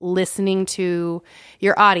listening to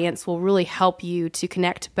your audience will really help you to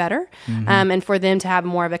connect better, and for them to have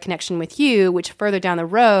more of a connection with you, which further down the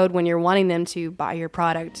road, when you're wanting them to buy your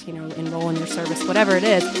product, enroll in your service, whatever it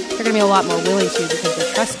is, they're going to be a lot more willing to because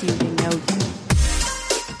they trust you, they know you.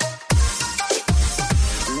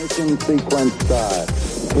 Mission sequence start.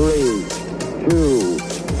 3, 2,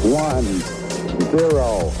 1,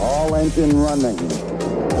 0. All engine running.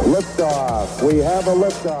 Liftoff. We have a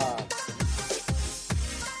liftoff.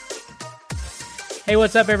 Hey,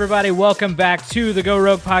 what's up, everybody? Welcome back to the Go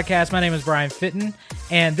Rogue Podcast. My name is Brian Fitton,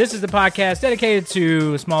 and this is the podcast dedicated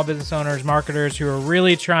to small business owners, marketers who are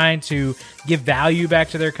really trying to give value back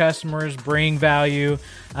to their customers, bring value,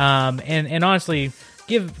 and honestly,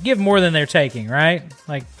 give more than they're taking, right?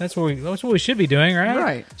 Like that's what we should be doing, right?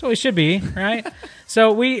 Right. That's what we should be, right?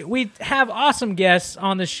 So we have awesome guests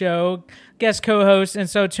on the show, guest co-hosts, and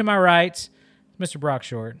so to my right, Mr. Brock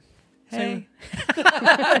Short. Hey.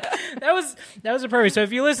 that was a perfect. So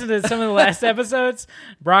if you listen to some of the last episodes,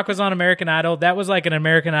 Brock was on American Idol. That was like an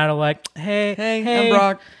American Idol, like, hey, I'm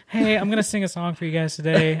Brock. Hey, I'm gonna sing a song for you guys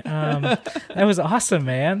today. That was awesome,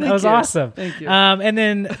 man. That was awesome. Thank you. And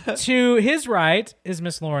then to his right is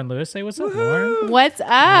Miss Lauren Lewis. Say what's up, Lauren. What's up?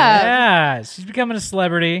 Yeah, she's becoming a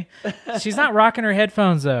celebrity. She's not rocking her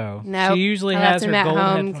headphones though. No, she usually I has left her them at gold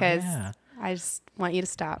home headphones. because Yeah. I just want you to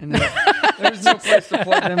stop. And there's no place to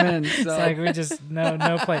plug them in. So. It's like we just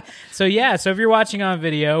no play. So if you're watching on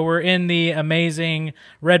video, we're in the amazing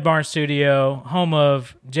Red Barn Studio, home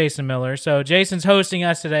of Jason Miller. So Jason's hosting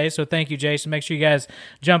us today. So thank you, Jason. Make sure you guys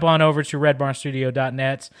jump on over to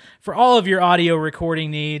redbarnstudio.net for all of your audio recording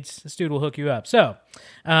needs. This dude will hook you up. So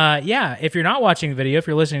if you're not watching the video, if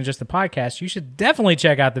you're listening to just the podcast, you should definitely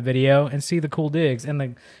check out the video and see the cool digs and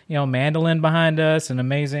the mandolin behind us, an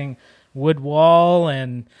amazing wood wall,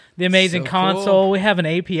 and the amazing So console. cool. We have an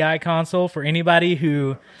API console for anybody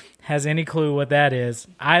who has any clue what that is.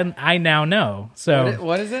 I now know. So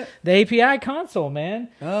What is it? the API console, man.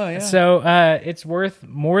 Oh, yeah. So it's worth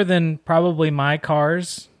more than probably my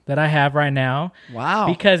cars that I have right now. Wow.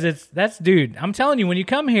 Because dude, I'm telling you, when you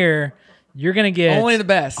come here, you're gonna get Only the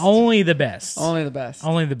best. Only the best. Only the best.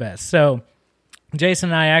 Only the best. So Jason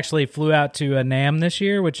and I actually flew out to NAMM this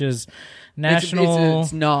year, which is National.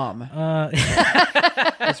 It's Nom.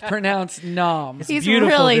 It's pronounced Nom. He's beautiful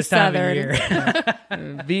really this time of southern.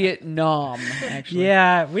 year. Vietnam, actually.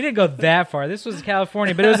 Yeah, we didn't go that far. This was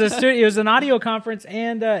California, but it was it was an audio conference,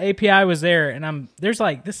 and API was there. And there's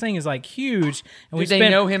like this thing is like huge. And Did they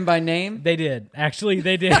know him by name? They did. Actually,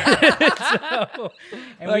 they did. There's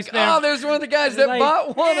one of the guys that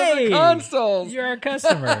bought one of the consoles. You're our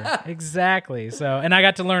customer. Exactly. So, and I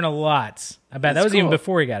got to learn a lot. I bet that was even cool.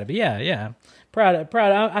 before he got it. But yeah. Proud.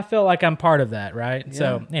 I feel like I'm part of that, right? Yeah.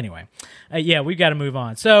 So anyway, we've got to move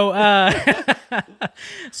on. So,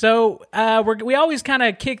 we always kind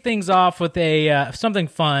of kick things off with something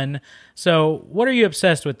fun. So, what are you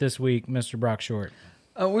obsessed with this week, Mr. Brock Short?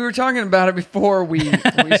 We were talking about it before we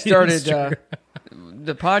started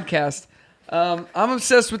the podcast. I'm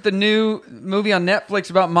obsessed with the new movie on Netflix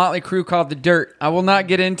about Motley Crue called The Dirt. I will not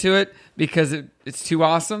get into it because it's too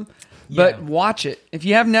awesome, but watch it. If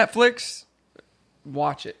you have Netflix,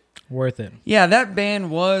 watch it. Worth it. Yeah, that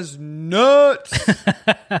band was nuts.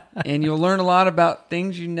 And you'll learn a lot about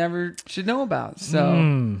things you never should know about.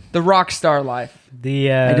 So, the rock star life.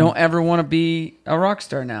 I don't ever want to be a rock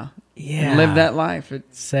star now. Yeah. And live that life.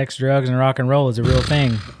 Sex, drugs, and rock and roll is a real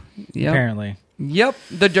thing, apparently. Yep,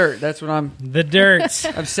 The Dirt. That's what I'm The Dirt.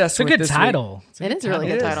 obsessed It's a with good this title. It is a really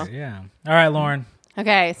good title. Yeah. All right, Lauren.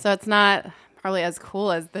 Okay, so it's not probably as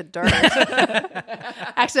cool as The Dirt.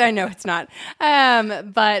 Actually, I know it's not.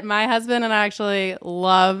 But my husband and I actually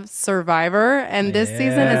love Survivor, and this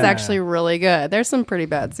season is actually really good. There's some pretty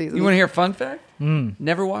bad seasons. You want to hear a fun fact?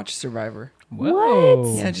 Never watched Survivor.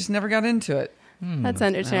 Whoa. Yeah, I just never got into it. That's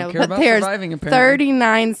understandable. care But about there's surviving, apparently.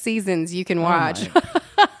 39 seasons you can watch.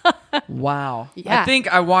 Wow. Yeah. I think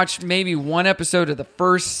I watched maybe one episode of the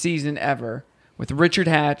first season ever with Richard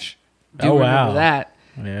Hatch. Oh, wow. Remember that.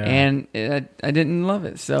 Yeah. And I didn't love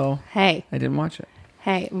it, so Hey, I didn't watch it.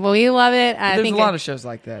 well, we love it. I There's think a lot of shows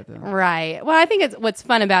like that, though. Right. Well, I think what's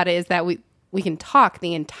fun about it is that we can talk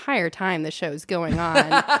the entire time the show's going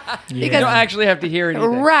on. You don't actually have to hear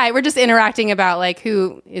anything. Right. We're just interacting about like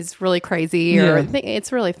who is really crazy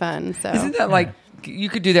it's really fun. So Isn't that like, you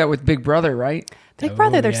could do that with Big Brother, right? Big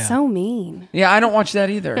Brother, they're yeah. so mean. Yeah, I don't watch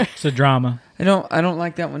that either. It's a drama. I don't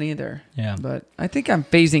like that one either. Yeah. But I think I'm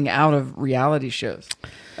phasing out of reality shows.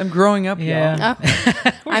 I'm growing up, y'all. Yeah.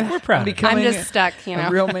 Oh, We're proud. I'm of it. becoming I'm just stuck, a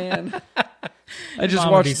real man. I just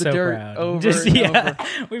Mom would be watched The so Dirt proud. over and over.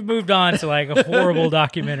 We've moved on to like horrible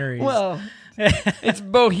documentaries. Well, It's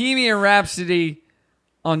Bohemian Rhapsody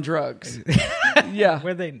on drugs. Yeah.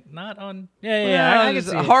 Were they not on? Yeah. I can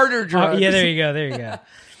see it. Harder drugs. Yeah, there you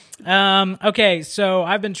go. Okay, so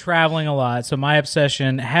I've been traveling a lot, so my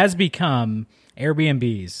obsession has become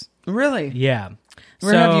Airbnbs. Really? Yeah.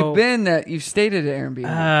 Where have you been that you've stayed at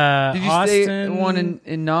Airbnb? Did you stay at Austin, one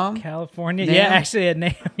in Nam? California? Nam? Yeah, actually at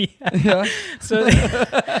Nam. Yeah. So,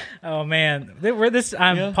 oh man,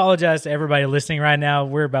 I apologize to everybody listening right now.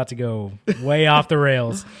 We're about to go way off the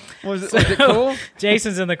rails. Was it cool?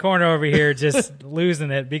 Jason's in the corner over here just losing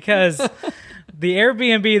it because the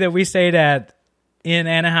Airbnb that we stayed at in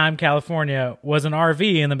Anaheim, California, was an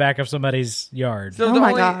RV in the back of somebody's yard. So Oh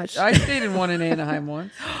my gosh. I stayed in one in Anaheim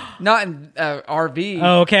once. Not in RV.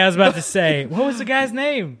 Oh, okay. I was about to say, what was the guy's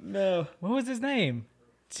name? No. What was his name?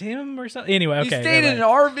 Tim or something? Anyway, okay. You stayed in an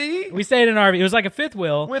RV? We stayed in an RV. It was like a fifth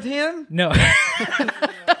wheel. With him? No.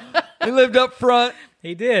 He lived up front.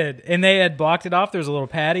 He did. And they had blocked it off. There was a little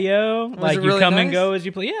patio. Like it you really come and nice? go as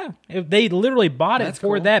you please. Yeah. They literally bought it That's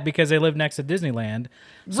for cool. that because they live next to Disneyland.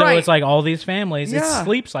 So Right. it's like all these families. Yeah. It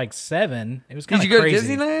sleeps like 7. It was kind Did of you go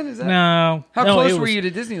crazy. to Disneyland? Is that No. How No, close it were was you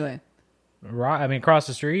to Disneyland? Right, I mean, across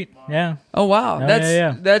the street. Yeah. Oh wow,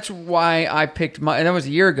 yeah. That's why I picked my. And that was a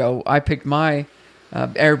year ago. I picked my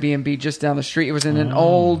Airbnb just down the street. It was in an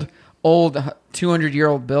old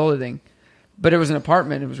 200-year-old building, but it was an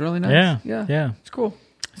apartment. It was really nice. Yeah. It's cool.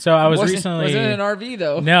 So I was Wasn't recently. in an RV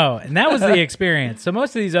though. No, and that was the experience. So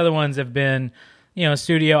most of these other ones have been,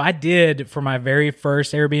 studio. I did for my very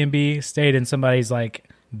first Airbnb, stayed in somebody's like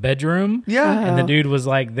bedroom. Yeah. And the dude was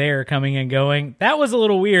like there coming and going. That was a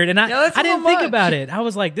little weird. And that's I a didn't little think much. about it. I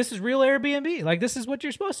was like, this is real Airbnb. Like this is what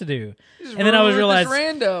you're supposed to do. Just And then I was room with this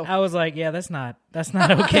realized rando. I was like, yeah, that's not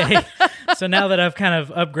okay. So now that I've kind of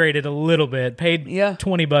upgraded a little bit, paid Yeah.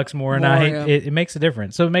 $20 more a More, night, yeah. it makes a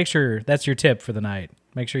difference. So make sure that's your tip for the night.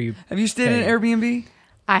 Make sure you. Have you stayed in an Airbnb?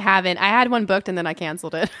 I haven't. I had one booked and then I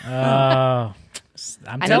canceled it.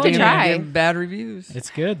 I'm I need telling to you, try. Getting bad reviews.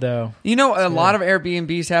 it's good though. You know, a lot of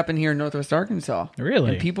Airbnbs happen here in Northwest Arkansas.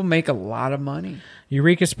 Really? And people make a lot of money.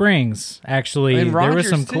 Eureka Springs, actually, And there were Rogers,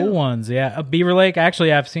 some too. cool ones. Yeah, Beaver Lake.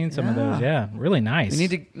 Actually, I've seen some of Yeah. those. Yeah, really nice.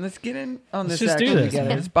 Let's get in on Let's this just do action this, together.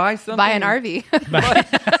 man. Let's buy something. Buy an RV.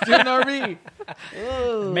 Let's do an RV.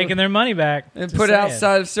 making their money back And Just put it saying.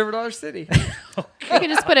 outside of Silver Dollar City. You can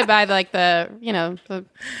just put it by like the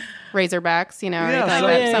Razorbacks, or anything like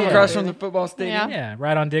that. Somewhere. across from the football stadium. Yeah,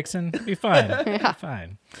 right on Dixon. Be fine. Be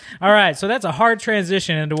fine. All right, so that's a hard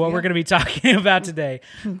transition into what we're going to be talking about today.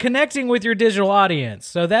 Connecting with your digital audience.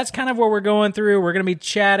 So that's kind of what we're going through. We're going to be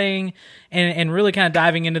chatting and really kind of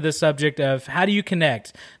diving into the subject of how do you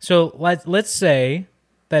connect. So let's say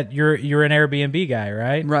that you're an Airbnb guy,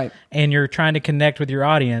 right? Right. And you're trying to connect with your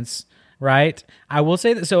audience. Right. I will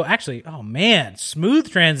say that. So actually, oh man,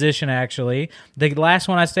 smooth transition. Actually, the last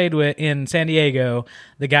one I stayed with in San Diego,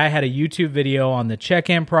 the guy had a YouTube video on the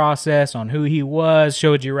check-in process, on who he was,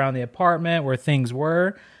 showed you around the apartment where things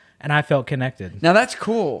were, and I felt connected. Now that's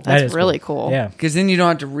cool. That That's is really cool. Yeah. Because then you don't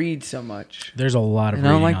have to read so much. There's a lot of And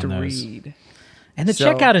I don't reading like to on those. read. And the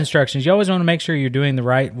So- checkout instructions, you always want to make sure you're doing the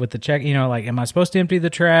right with the check. Like, am I supposed to empty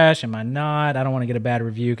the trash? Am I not? I don't want to get a bad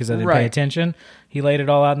review because I didn't pay Right. attention. He laid it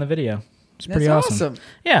all out in the video. It's That's pretty awesome.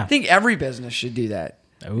 I think every business should do that.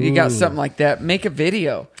 You Ooh. got something like that, make a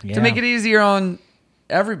video Yeah. to make it easier on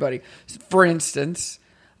everybody. For instance,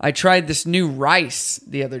 I tried this new rice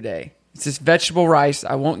the other day. It's this vegetable rice.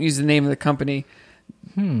 I won't use the name of the company.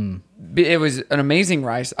 It was an amazing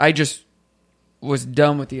rice. I just was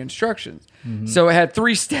done with the instructions. So it had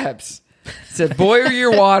 3 steps. It said boil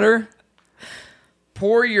your water,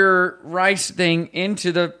 pour your rice thing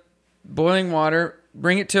into the boiling water,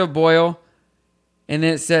 bring it to a boil, and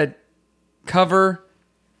then it said cover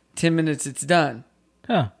 10 minutes, it's done.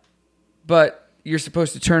 Huh. But you're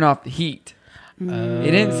supposed to turn off the heat. It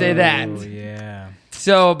didn't say that. Oh, yeah.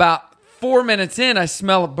 So about 4 minutes in, I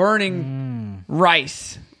smell a burning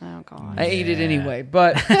rice. Oh god. I ate it anyway,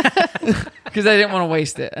 but because I didn't want to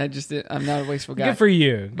waste it. I'm not a wasteful guy. Good for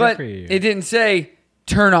you. Good But for you. it didn't say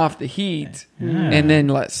turn off the heat and then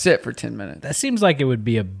let it sit for 10 minutes. That seems like it would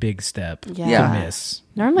be a big step Yeah. to miss.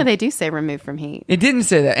 Normally they do say remove from heat. It didn't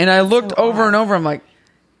say that. And I looked So over odd. and over. I'm like,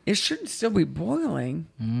 it shouldn't still be boiling.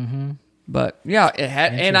 Mm-hmm. But yeah, it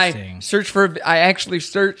had. And I actually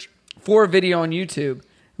searched for a video on YouTube. It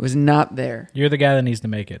was not there. You're the guy that needs to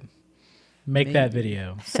make it. Make that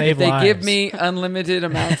video. Save If they lives. give me unlimited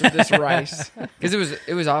amounts of this rice, because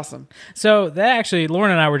it was awesome. So that actually,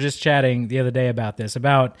 Lauren and I were just chatting the other day about this,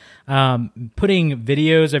 about putting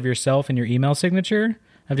videos of yourself in your email signature.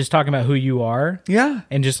 of just talking about who you are. Yeah.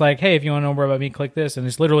 And just like, hey, if you want to know more about me, click this. And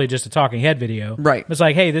it's literally just a talking head video. Right. It's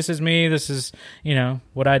like, hey, this is me. This is,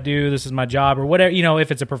 what I do. This is my job or whatever. If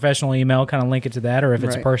it's a professional email, kind of link it to that. Or if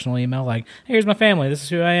it's a personal email, like, hey, here's my family. This is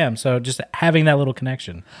who I am. So just having that little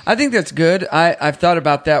connection. I think that's good. I've thought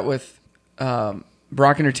about that with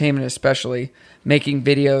Brock Entertainment, especially making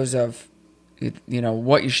videos of,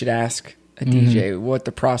 what you should ask a DJ, what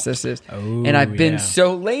the process is. Oh, and I've been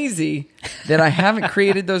so lazy that I haven't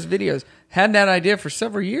created those videos. Had that idea for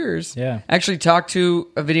several years. Yeah. Actually talked to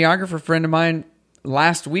a videographer friend of mine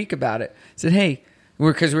last week about it. Said, hey,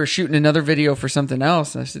 because we were shooting another video for something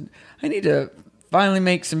else. And I said, I need to finally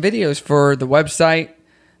make some videos for the website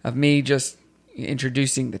of me just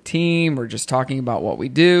introducing the team or just talking about what we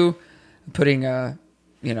do, putting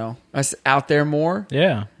us out there more.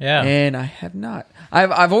 Yeah. Yeah. And I have not.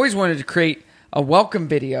 I've always wanted to create a welcome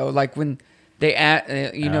video, like when they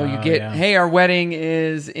you get, hey, our wedding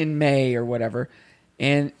is in May or whatever,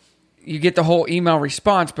 and you get the whole email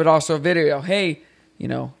response, but also a video. Hey,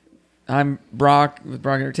 I'm Brock with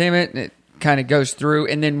Brock Entertainment, and it kind of goes through,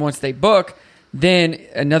 and then once they book, then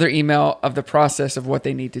another email of the process of what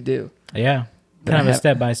they need to do. Yeah. Kind of a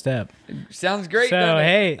step by step. Sounds great. So,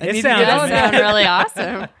 hey, I need it to get on Sound that. really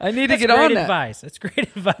awesome. I need to That's get great on that. advice. That's great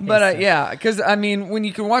advice. But because when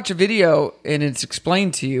you can watch a video and it's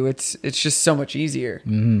explained to you, it's just so much easier.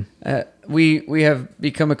 Mm-hmm. We have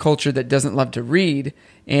become a culture that doesn't love to read,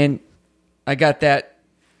 and I got that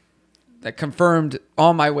confirmed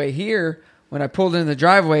on my way here. When I pulled in the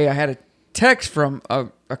driveway, I had a text from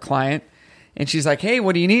a client, and she's like, "Hey,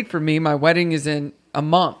 what do you need from me? My wedding is in a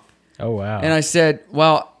month." Oh, wow. And I said,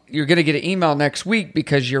 well, you're going to get an email next week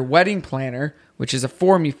because your wedding planner, which is a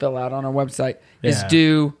form you fill out on our website, is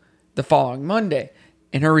due the following Monday.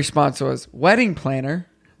 And her response was, wedding planner?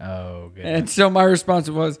 Oh, good. And so my response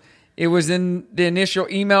was, it was in the initial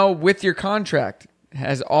email with your contract. It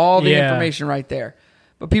has all the information right there.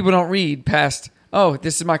 But people don't read past, oh,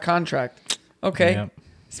 this is my contract. Okay,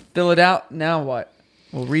 fill it out. Now what?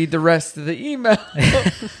 We'll read the rest of the email.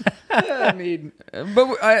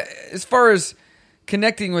 As far as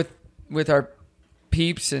connecting with our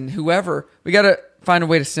peeps and whoever, we got to find a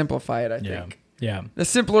way to simplify it, I think. Yeah. The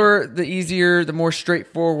simpler, the easier, the more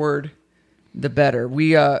straightforward, the better.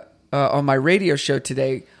 We on my radio show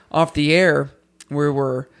today, Off the Air, where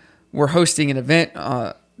we're hosting an event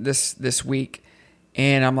this week,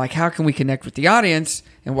 and I'm like, how can we connect with the audience,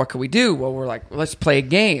 and what can we do? Well, we're like, let's play a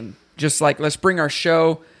game. Just like, let's bring our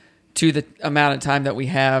show to the amount of time that we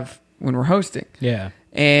have when we're hosting. Yeah.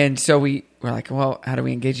 And so we're like, well, how do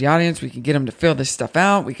we engage the audience? We can get them to fill this stuff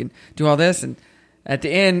out. We can do all this. And at the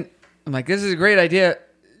end, I'm like, this is a great idea.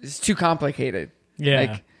 It's too complicated. Yeah.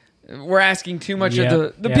 Like, we're asking too much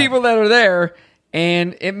of the people that are there,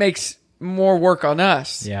 and it makes more work on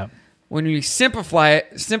us. Yeah. When we simplify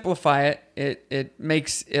it, it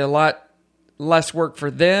makes it a lot less work for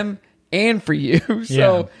them and for you.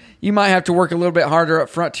 So you might have to work a little bit harder up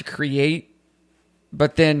front to create,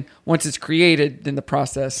 but then once it's created, then the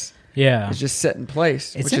process is just set in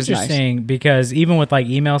place, It's which is nice. interesting because even with like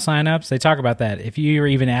email signups, they talk about that. If you're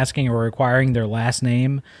even asking or requiring their last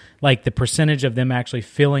name, like the percentage of them actually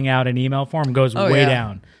filling out an email form goes way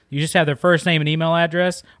down. You just have their first name and email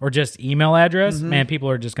address or just email address, man, people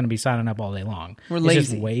are just going to be signing up all day long. We're it's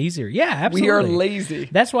lazy. just way easier. Yeah, absolutely. We are lazy.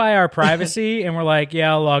 That's why our privacy, and we're like,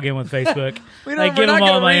 I'll log in with Facebook. We're like, give not them all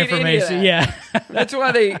gonna my read any of information. that. Yeah. That's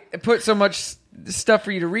why they put so much stuff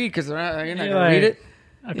for you to read, because you're not going to like, read it.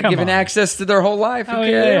 Oh, You're come giving on. access to their whole life. Who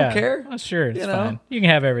cares? They don't care. Oh, sure, it's You know? fine. You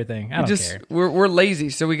can have everything. I don't care. We're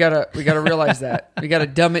lazy, so we gotta realize that. We gotta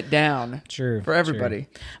dumb it down. True. For everybody.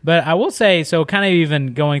 True. But I will say, so kind of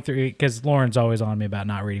even going through, because Lauren's always on me about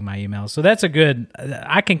not reading my emails. So that's a good,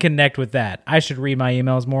 I can connect with that. I should read my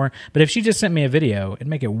emails more. But if she just sent me a video, it'd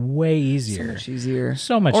make it way easier. So much easier.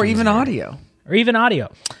 So much Or even easier. audio. Or even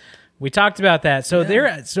audio. We talked about that. So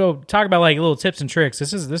talk about like little tips and tricks.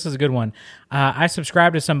 This is a good one. I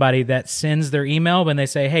subscribe to somebody that sends their email when they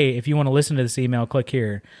say, hey, if you want to listen to this email, click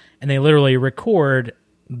here. And they literally record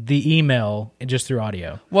the email just through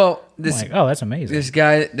audio. Well, I'm like, oh, that's amazing. This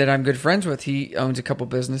guy that I'm good friends with, he owns a couple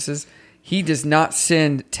businesses. He does not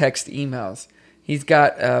send text emails. He's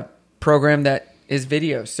got a program that is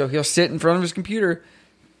video. So he'll sit in front of his computer,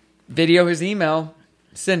 video his email,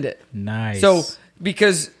 send it. Nice. So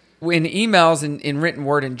because in emails and in written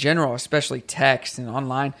word in general, especially text and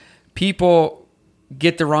online, people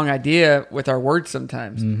get the wrong idea with our words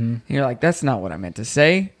sometimes. Mm-hmm. And you're like, that's not what I meant to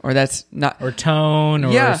say, or that's not... Or tone,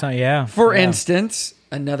 or something. Yeah. For instance,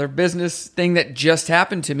 another business thing that just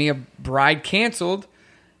happened to me, a bride canceled.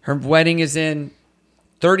 Her wedding is in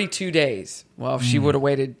 32 days. Well, if she would have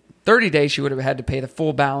waited 30 days, she would have had to pay the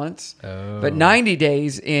full balance. But 90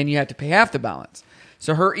 days in, you had to pay half the balance.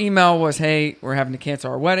 So her email was, hey, we're having to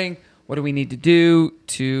cancel our wedding. What do we need to do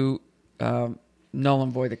to null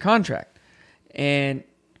and void the contract? And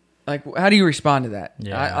like, how do you respond to that?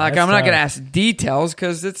 Yeah, I'm not going to ask details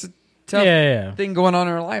because it's a tough thing going on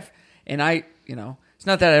in her life. And it's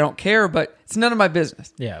not that I don't care, but it's none of my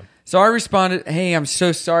business. Yeah. So I responded, hey, I'm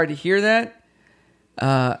so sorry to hear that.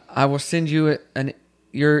 I will send you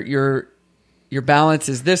your balance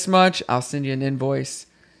is this much. I'll send you an invoice,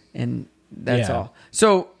 and that's all.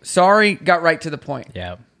 So sorry, got right to the point.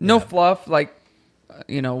 Yeah. No fluff, like,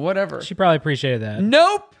 whatever. She probably appreciated that.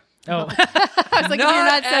 Nope. Oh, I was like, you're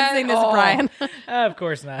not sensing this, Brian. of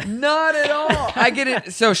course not. Not at all. I get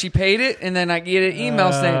it. So she paid it, and then I get an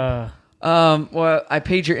email saying, well, I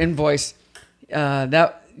paid your invoice.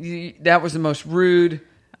 That was the most rude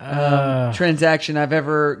transaction I've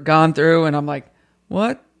ever gone through. And I'm like,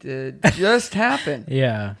 what did just happen?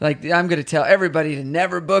 Yeah. Like, I'm going to tell everybody to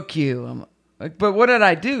never book you. I'm like, but what did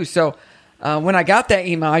I do? So when I got that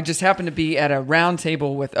email, I just happened to be at a round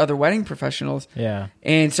table with other wedding professionals. Yeah.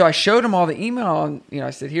 And so I showed them all the email, and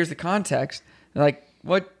I said, here's the context. They're like,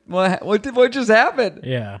 what just happened?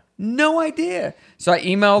 Yeah. No idea. So I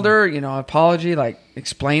emailed her, apology, like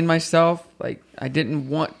explained myself, like I didn't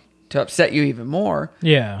want to upset you even more.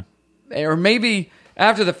 Yeah. Or maybe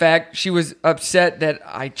after the fact, she was upset that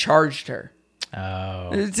I charged her. Oh.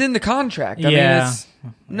 It's in the contract. I mean, it's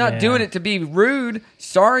not doing it to be rude.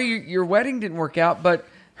 Sorry your wedding didn't work out, but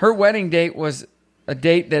her wedding date was a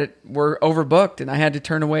date that were overbooked, and I had to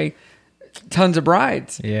turn away tons of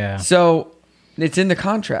brides. Yeah. So it's in the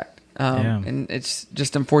contract. And it's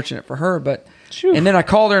just unfortunate for her. But and then I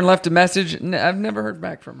called her and left a message, and I've never heard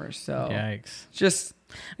back from her. So yikes. Just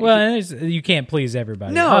you can't please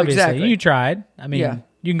everybody. No, obviously. exactly. You tried. I mean,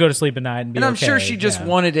 you can go to sleep at night and be And I'm okay. sure she just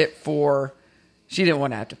wanted it for, she didn't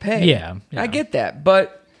want to have to pay. Yeah. I get that,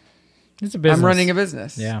 but it's a business. I'm running a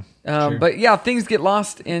business. Yeah. But things get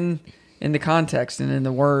lost in the context and in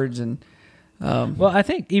the words. And well, I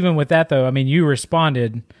think even with that though, I mean, you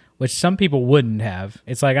responded, which some people wouldn't have.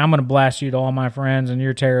 It's like, I'm going to blast you to all my friends and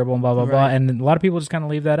you're terrible and blah, blah, blah. And a lot of people just kind of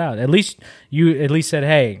leave that out. At least you said,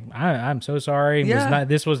 hey, I'm so sorry. Yeah.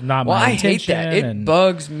 This was not my intention. I hate that. It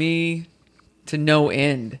bugs me to no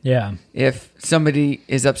end. Yeah. If somebody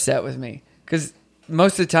is upset with me. Because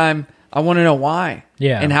most of the time, I want to know why.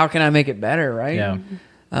 Yeah. And how can I make it better, right? Yeah.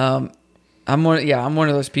 I'm one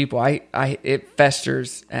of those people. It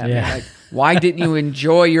festers at me. Yeah. Like, why didn't you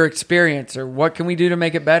enjoy your experience, or what can we do to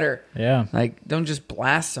make it better? Yeah. Like, don't just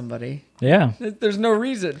blast somebody. Yeah. There's no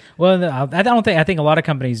reason. Well, I think a lot of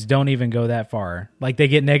companies don't even go that far. Like, they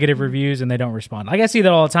get negative reviews and they don't respond. Like, I see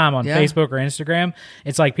that all the time on Facebook or Instagram.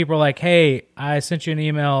 It's like people are like, hey, I sent you an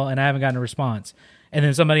email and I haven't gotten a response. And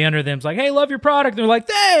then somebody under them's like, hey, love your product. And they're like,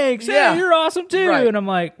 thanks. Yeah. Hey, you're awesome too. Right. And I'm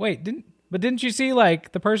like, wait, didn't you see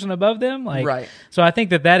like the person above them? Like, right. So I think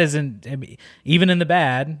that isn't, even in the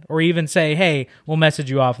bad, or even say, hey, we'll message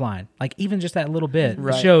you offline. Like, even just that little bit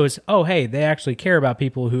shows, oh, hey, they actually care about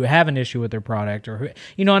people who have an issue with their product, or who,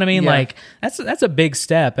 you know what I mean? Yeah. Like, that's a big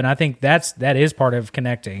step. And I think that is part of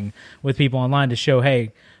connecting with people online, to show,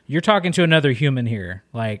 hey, you're talking to another human here.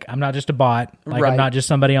 Like, I'm not just a bot. Like, I'm not just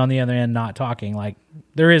somebody on the other end not talking. Like,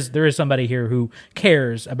 there is somebody here who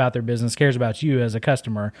cares about their business, cares about you as a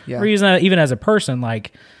customer, or even as a person.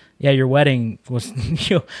 Like, your wedding was,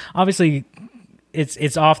 obviously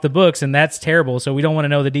it's off the books, and that's terrible. So we don't want to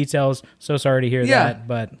know the details. So sorry to hear that,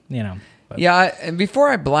 but Yeah, and before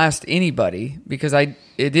I blast anybody, because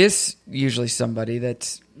it is usually somebody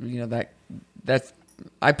that's that's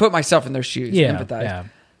I put myself in their shoes, empathize. Yeah.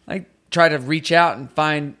 I try to reach out and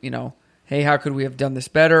find, hey, how could we have done this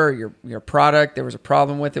better? Your product, there was a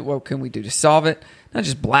problem with it. What can we do to solve it? Not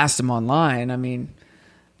just blast them online. I mean,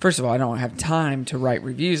 first of all, I don't have time to write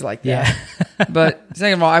reviews like that. Yeah. But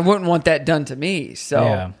second of all, I wouldn't want that done to me. So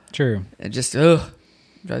yeah, true. It just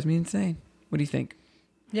drives me insane. What do you think?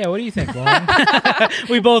 Yeah, what do you think, Lauren?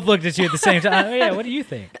 We both looked at you at the same time. Oh, yeah, what do you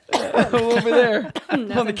think? Over there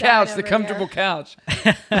on the couch, the comfortable couch.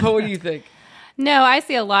 What do you think? No, I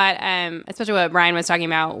see a lot, especially what Brian was talking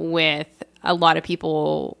about, with a lot of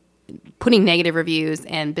people putting negative reviews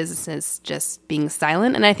and businesses just being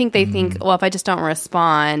silent. And I think they think, well, if I just don't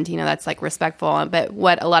respond, that's like respectful. But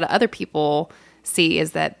what a lot of other people see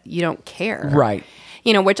is that you don't care. Right.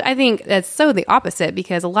 Which I think that's so the opposite,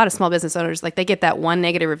 because a lot of small business owners, like, they get that one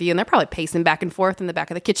negative review and they're probably pacing back and forth in the back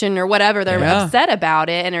of the kitchen or whatever. They're upset about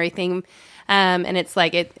it and everything. And it's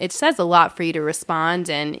like, it says a lot for you to respond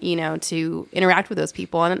and, to interact with those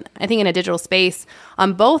people. And I think in a digital space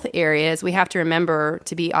on both areas, we have to remember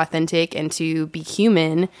to be authentic and to be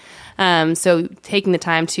human. So taking the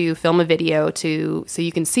time to film a video so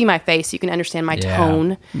you can see my face, you can understand my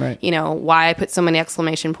tone, right. Why I put so many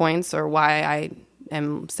exclamation points or why I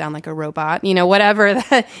sound like a robot, whatever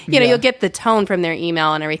that, you'll get the tone from their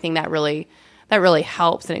email and everything that really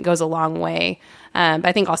helps. And it goes a long way. But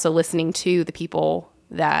I think also listening to the people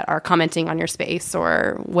that are commenting on your space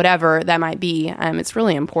or whatever that might be, it's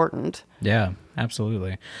really important. Yeah,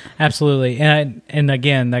 absolutely. Absolutely. And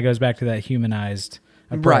again, that goes back to that humanized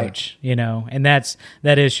approach, and that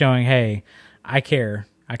is showing, hey, I care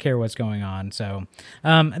what's going on. So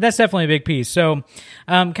that's definitely a big piece. So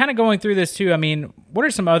kind of going through this too, I mean, what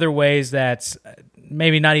are some other ways that's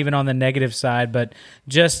maybe not even on the negative side, but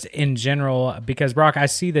just in general, because Brock, I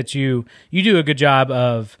see that you do a good job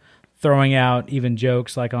of throwing out even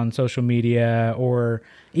jokes like on social media or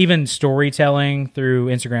even storytelling through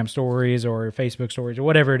Instagram stories or Facebook stories or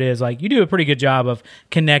whatever it is. Like, you do a pretty good job of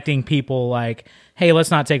connecting people like, hey, let's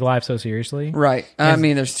not take life so seriously. Right. I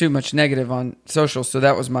mean, there's too much negative on social, so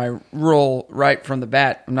that was my rule right from the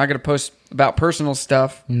bat. I'm not going to post about personal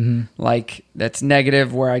stuff like that's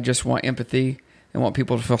negative where I just want empathy and want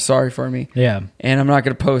people to feel sorry for me. Yeah. And I'm not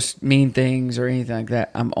going to post mean things or anything like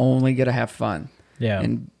that. I'm only going to have fun. Yeah.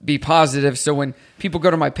 And be positive. So when people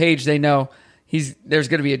go to my page, they know there's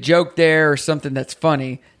going to be a joke there or something that's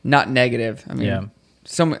funny, not negative. I mean,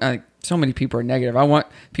 so many people are negative. I want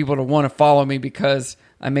people to want to follow me because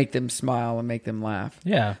I make them smile and make them laugh.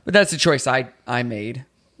 Yeah. But that's a choice I made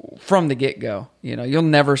from the get-go. You'll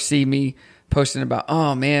never see me posting about,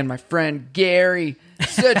 oh man, my friend Gary,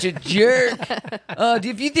 such a jerk.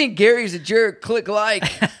 If you think Gary's a jerk, click like.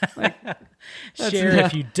 Share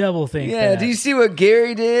if you double think. Yeah, that. do you see what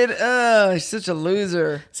Gary did? He's such a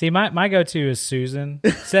loser. See, my go-to is Susan.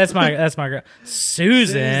 So that's my girl.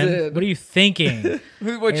 Susan, what are you thinking?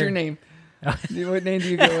 What's your name? What name do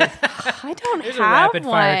you go with? I don't Here's have a rapid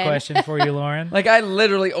one. fire question for you, Lauren. Like, I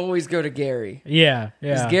literally always go to Gary. Yeah.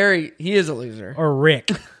 Because Gary, he is a loser. Or Rick.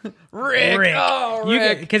 Rick. Oh,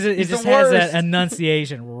 Rick. Because it He's just the has worst. that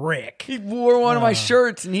enunciation. Rick. He wore one of my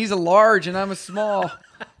shirts, and he's a large, and I'm a small.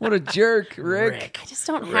 What a jerk, Rick. I just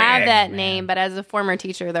don't have that name, but as a former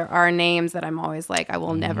teacher, there are names that I'm always like, I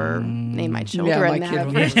will never name my children my kid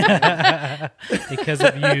will that. Because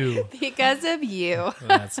of you. Because of you. Well,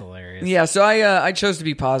 that's hilarious. Yeah, so I chose to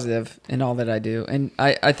be positive in all that I do, and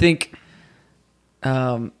I think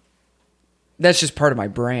that's just part of my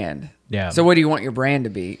brand. Yeah. So what do you want your brand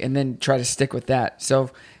to be, and then try to stick with that.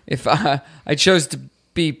 So if I chose to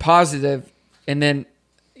be positive, and then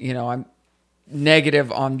I'm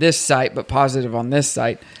negative on this site but positive on this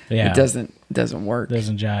site, it doesn't work.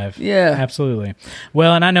 Doesn't jive. Yeah, absolutely.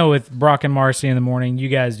 Well, and I know with Brock and Marcy in the morning, you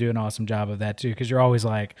guys do an awesome job of that too, because you're always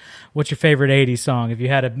like, what's your favorite 80s song? If you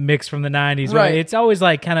had a mix from the 90s, right? It's always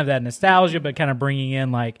like kind of that nostalgia, but kind of bringing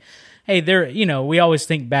in like, hey, we always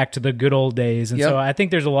think back to the good old days. And so I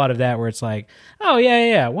think there's a lot of that where it's like, oh,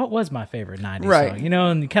 yeah. What was my favorite 90s song?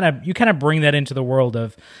 And you kind of bring that into the world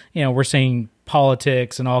of, we're seeing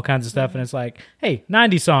politics and all kinds of stuff. And it's like, hey,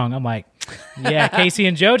 90s song. I'm like, yeah, Casey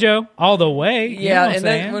and JoJo all the way. Yeah, and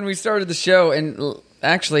then when we started the show, and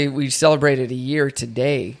actually we celebrated a year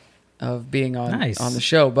today of being on the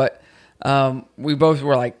show, but we both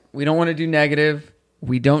were like, we don't want to do negative.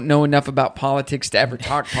 We don't know enough about politics to ever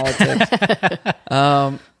talk politics.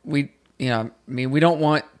 We don't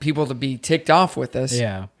want people to be ticked off with us.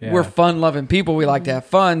 Yeah. We're fun-loving people. We like to have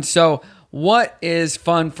fun. So what is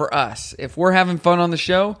fun for us? If we're having fun on the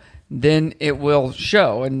show, then it will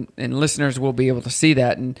show, and listeners will be able to see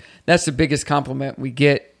that. And that's the biggest compliment we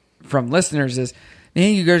get from listeners is,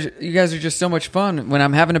 man, you guys are just so much fun. When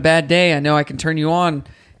I'm having a bad day, I know I can turn you on,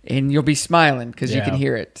 and you'll be smiling because you can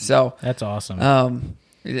hear it. So that's awesome.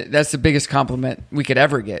 That's the biggest compliment we could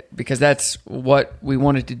ever get, because that's what we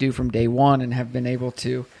wanted to do from day one and have been able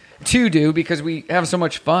to do because we have so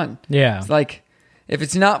much fun. Yeah. It's like, if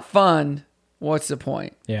it's not fun, what's the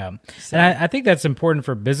point? Yeah. So. And I think that's important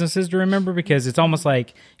for businesses to remember, because it's almost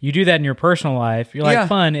like you do that in your personal life. You're like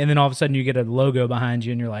fun, and then all of a sudden you get a logo behind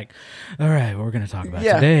you and you're like, all right, what we're going to talk about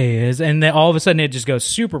today is, and then all of a sudden it just goes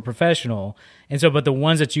super professional. And so, but the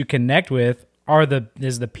ones that you connect with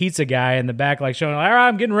is the pizza guy in the back, like showing, all right,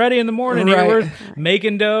 I'm getting ready in the morning. Here, we're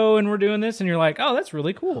making dough and we're doing this. And you're like, oh, that's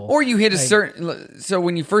really cool. Or you hit a certain, so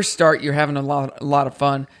when you first start, you're having a lot of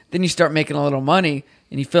fun. Then you start making a little money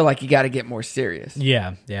and you feel like you got to get more serious.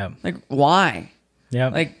 Yeah. Yeah. Like, why? Yeah.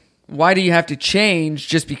 Like, why do you have to change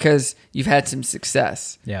just because you've had some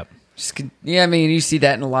success? Yep. I mean, you see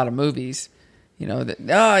that in a lot of movies.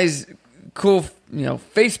 he's cool,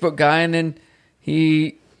 Facebook guy, and then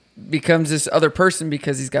he becomes this other person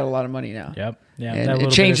because he's got a lot of money now. Yep. Yeah. And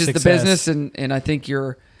it changes the business, and I think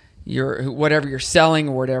your whatever you're selling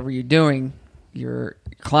or whatever you're doing, your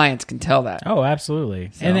clients can tell that. Oh,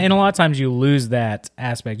 absolutely. So. And a lot of times you lose that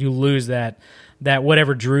aspect. You lose that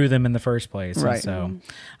whatever drew them in the first place. Right. And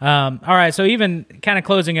so, all right. So even kind of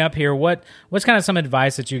closing up here, what's kind of some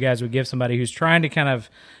advice that you guys would give somebody who's trying to kind of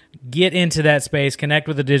get into that space, connect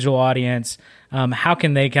with the digital audience? How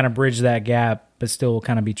can they kind of bridge that gap, but still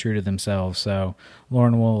kind of be true to themselves? So,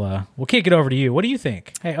 Lauren, we'll kick it over to you. What do you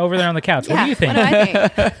think? Hey, over there on the couch, what do you think? What do I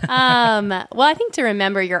think? Well, I think to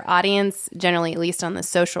remember your audience, generally, at least on the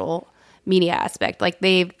social media aspect, like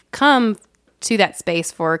they've come to that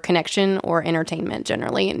space for connection or entertainment,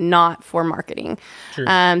 generally, not for marketing. True.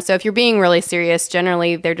 So if you're being really serious,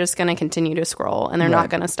 generally they're just going to continue to scroll and they're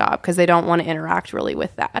not going to stop because they don't want to interact really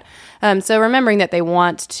with that. So remembering that they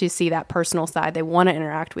want to see that personal side, they want to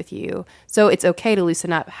interact with you. So it's okay to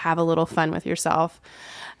loosen up, have a little fun with yourself.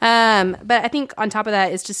 But I think on top of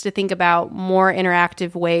that is just to think about more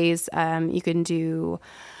interactive ways. You can do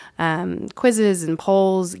quizzes and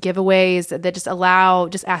polls, giveaways that just allow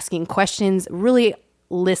just asking questions. Really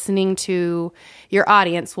listening to your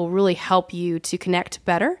audience will really help you to connect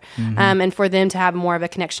better, and for them to have more of a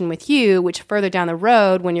connection with you, which further down the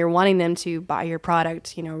road, when you're wanting them to buy your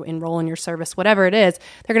product, enroll in your service, whatever it is,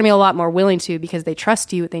 they're going to be a lot more willing to because they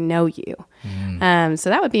trust you, they know you. So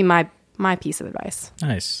that would be my piece of advice.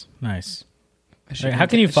 Nice. How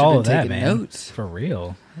can you follow that, man? Notes. For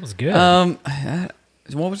real. That was good.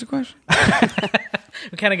 What was the question?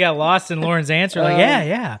 We kind of got lost in Lauren's answer.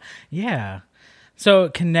 Yeah. So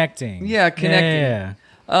connecting. Yeah, connecting. Yeah.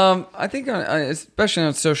 I think, especially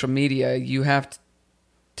on social media, you have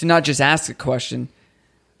to not just ask a question,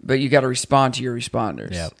 but you got to respond to your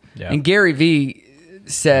responders. Yep. And Gary Vee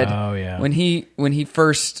said when he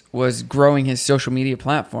first was growing his social media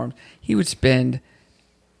platform, he would spend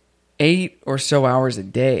 8 or so hours a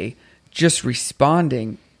day just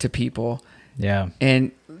responding to people. Yeah.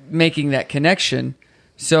 And making that connection.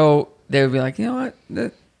 So they would be like, you know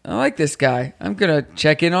what? I like this guy. I'm going to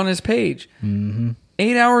check in on his page.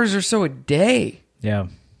 8 hours or so a day. Yeah.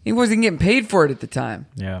 He wasn't getting paid for it at the time.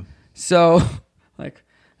 Yeah. So,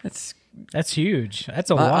 that's huge.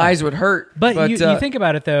 That's a my lot. eyes would hurt. But you think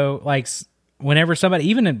about it, though, like whenever somebody,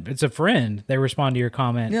 even if it's a friend, they respond to your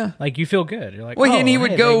comment. Yeah. Like you feel good. You're like, and he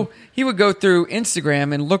would go through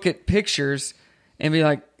Instagram and look at pictures and be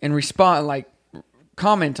like, and respond, like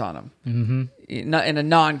comment on them. Not in a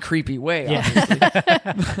non-creepy way, obviously.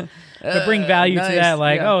 But bring value to that,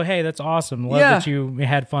 like, yeah. Oh, hey, that's awesome. Love that you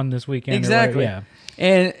had fun this weekend. Exactly. Yeah.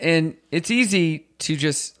 And it's easy to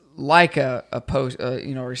just like a post,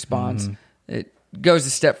 response. It goes a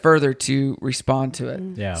step further to respond to it.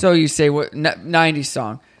 Yeah. So you say, what 90s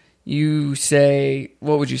song? You say,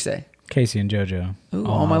 what would you say? Casey and JoJo. Ooh,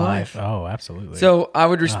 All My Life. Oh, absolutely. So I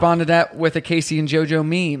would respond to that with a Casey and JoJo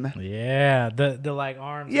meme. Yeah, the like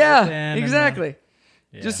arms. Yeah, exactly.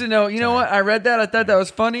 Just to know, you know what? I read that. I thought that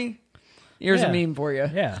was funny. Here's a meme for you.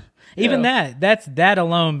 Yeah. Even that's that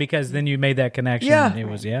alone, because then you made that connection. Yeah. It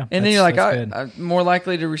was, And then you're like, I'm more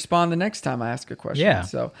likely to respond the next time I ask a question. Yeah.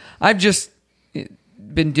 So I've just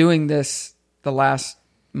been doing this the last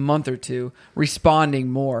month or two, responding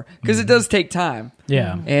more, because it does take time.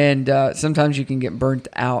 Yeah. And sometimes you can get burnt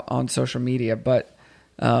out on social media. But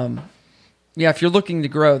if you're looking to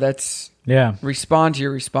grow, respond to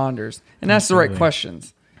your responders and ask the right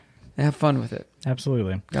questions and have fun with it.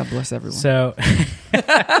 Absolutely. God bless everyone. So we're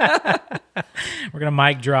going to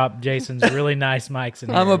mic drop Jason's really nice mics in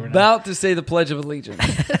here. I'm about to say the Pledge of Allegiance.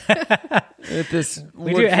 With this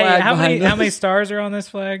wood flag how behind many stars are on this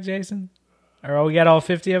flag, Jason? Or we got all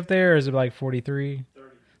 50 up there, or is it like 43?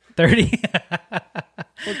 30?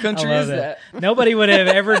 What country is that? Nobody would have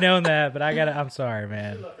ever known that, but I'm sorry,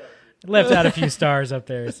 man. Left out a few stars up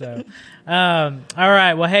there. So, all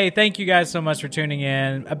right. Well, hey, thank you guys so much for tuning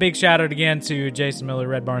in. A big shout out again to Jason Miller,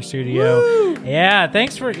 Red Barn Studio. Woo! Yeah,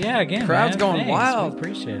 thanks for again. Crowd's man. going Thanks. wild. We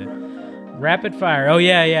appreciate it. Rapid fire. Oh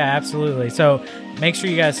yeah, absolutely. So make sure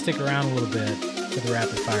you guys stick around a little bit for the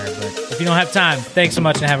rapid fire. But if you don't have time, thanks so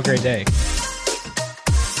much and have a great day.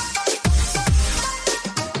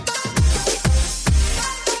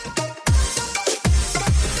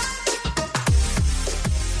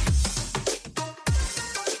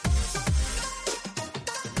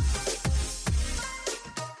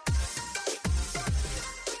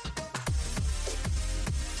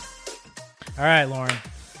 All right, Lauren.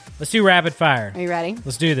 Let's do rapid fire. Are you ready?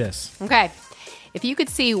 Let's do this. Okay. If you could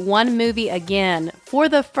see one movie again for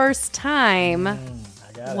the first time,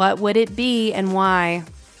 what would it be and why?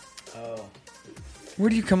 Where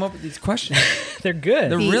do you come up with these questions? They're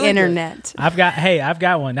good. They're The really internet. I've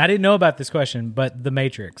got one. I didn't know about this question, but The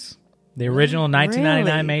Matrix. The original 1999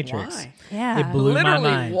 Really? Matrix. Why? Yeah. It blew my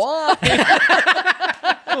Literally, mind. why?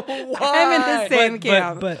 I'm in the same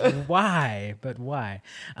camp. But why? But why?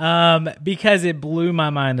 Because it blew my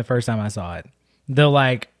mind the first time I saw it. The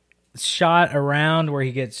like shot around where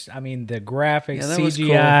he gets, I mean, the graphics, Yeah, that was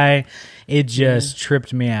CGI, it just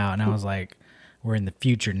tripped me out. And I was like, we're in the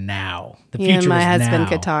future now. The You and future my is husband now.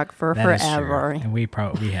 could talk for That is true. forever. And we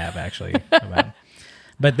have actually.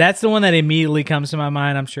 But that's the one that immediately comes to my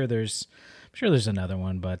mind. I'm sure there's another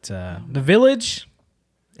one, but The Village,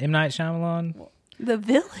 M. Night Shyamalan. The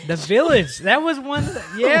Village. The Village. That was one.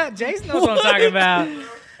 Yeah, Jason knows what I'm talking about.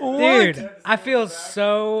 Dude, I feel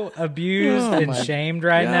so abused and shamed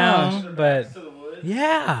right now. But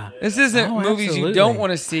yeah, This isn't Oh, movies you absolutely. don't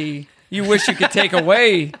want to see. You wish you could take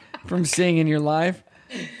away from seeing in your life.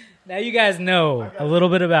 now you guys know a little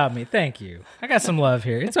bit about me. Thank you. I got some love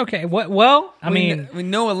here. It's okay. What? Well, I mean, we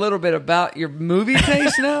know a little bit about your movie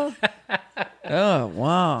taste now. Oh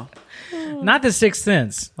wow! not The Sixth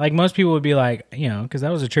Sense. Like most people would be like, because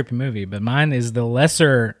that was a trippy movie. But mine is the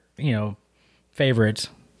lesser, favorite,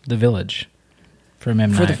 The Village, from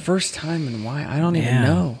M. For Night. the first time, and why? I don't even Yeah.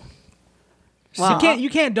 know. Well, you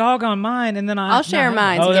can't dog on mine, and then I'll share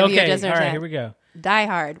mine to Oh, give you a okay. just All right, chance. here we go. Die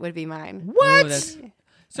Hard would be mine. What?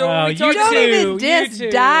 So Oh, we you talked don't too, even you diss too.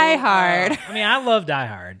 Die Hard. I mean, I love Die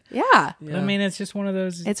Hard. Yeah. But, I mean, it's just one of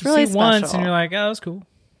those. It's you really see once, special. and you're like, oh, it's cool.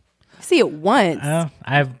 See it once.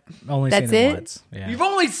 I've only That's seen it it? once. Yeah. You've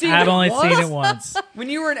only seen I've it only once? seen it once. When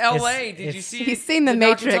you were in LA, did you it's- see? He's seen the Nakatomi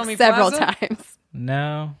Matrix several Plaza? times.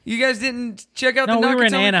 No, You guys didn't check out no, the we were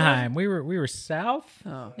in Nakatomi Plaza? Anaheim. We were south.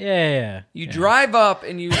 Oh. Yeah. You drive up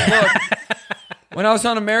and you look. When I was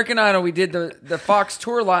on American Idol, we did the Fox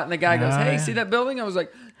tour lot, and the guy goes, "Hey, yeah. see that building?" I was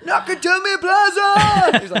like, "Nakatomi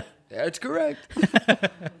Plaza." He's like, "That's correct."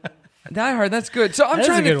 Die Hard, that's good. So I'm That is a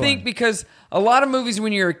trying to good think one. because a lot of movies,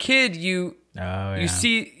 when you're a kid, you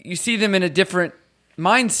see them in a different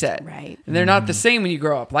mindset, Right. And they're not the same when you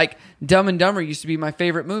grow up. Like Dumb and Dumber used to be my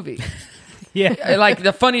favorite movie, Yeah. like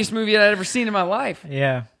the funniest movie I'd ever seen in my life.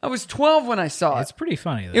 Yeah. I was 12 when I saw it. It's pretty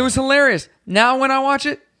funny though. It was hilarious. Now when I watch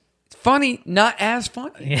it, it's funny, not as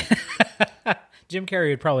funny. Jim Carrey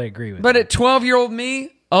would probably agree with But that. at 12-year-old me,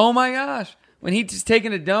 oh my gosh, when he just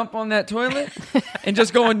taking a dump on that toilet and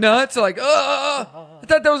just going nuts, like, oh, I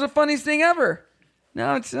thought that was the funniest thing ever.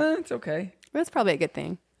 No, it's okay. That's probably a good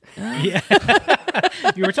thing. Yeah.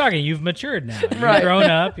 You were talking, you've matured now. You've Right. grown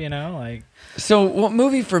up, like So what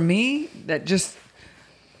movie for me that just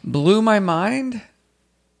blew my mind,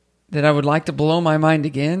 that I would like to blow my mind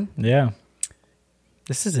again? yeah.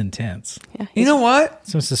 This is intense. Yeah. You know what?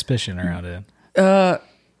 Some suspicion around it.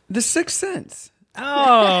 The Sixth Sense.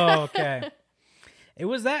 Oh, okay. It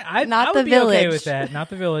was that. I Not would The be okay Village. with that. Not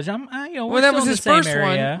The Village. Well, that was his first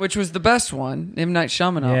one, which was the best one. M. Night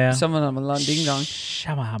Shyamalan. Yeah. Shyamalan Ding Dong.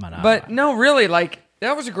 Shamahamana. But no, really, like,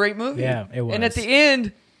 that was a great movie. Yeah, it was. And at the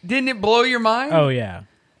end, didn't it blow your mind? Oh yeah,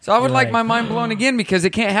 So I would You're like like, my mind blown again because it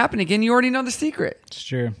can't happen again. You already know the secret. it's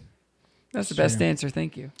true. That's the best answer.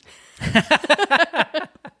 Thank you.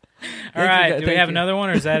 All right. Do we Thank have you. another one,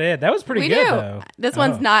 or is that it? That was pretty We good do. though. This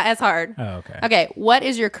one's not as hard. Oh, okay. Okay. What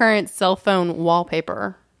is your current cell phone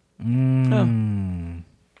wallpaper?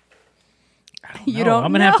 You don't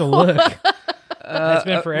I'm gonna have to know. look. It's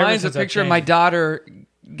been forever. Mine's a since I've picture of my changed. daughter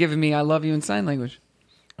giving me "I love you" in sign language.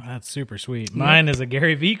 Oh, that's super sweet. Mine is a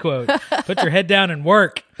Gary Vee quote. Put your head down and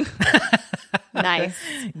work. Nice.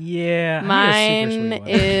 Yeah. I need a super Mine sweet one.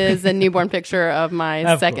 is a newborn picture of my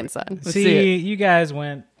Of second course. son. See, see it. you guys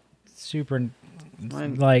went super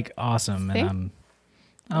like awesome, and See? I'm.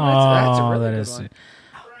 that's a Oh, really that good is. one.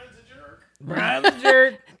 Brian's a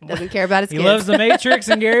jerk. Doesn't care about his He kids. loves the Matrix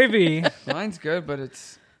and Gary Vee. Mine's good, but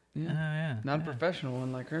it's Oh yeah. not a professional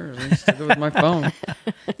one like hers. I used to go with my phone.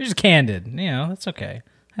 You're just candid. That's okay.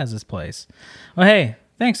 Has its place. Well, hey,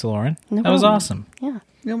 thanks, Lauren. No that was problem. awesome. Yeah.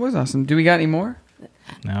 That was awesome. Do we got any more?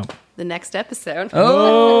 No. The next episode.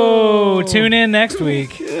 Oh, tune in next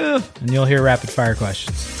week, and you'll hear rapid fire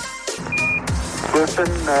questions. Houston,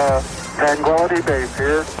 Tranquility Base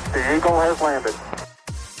here. The Eagle has landed.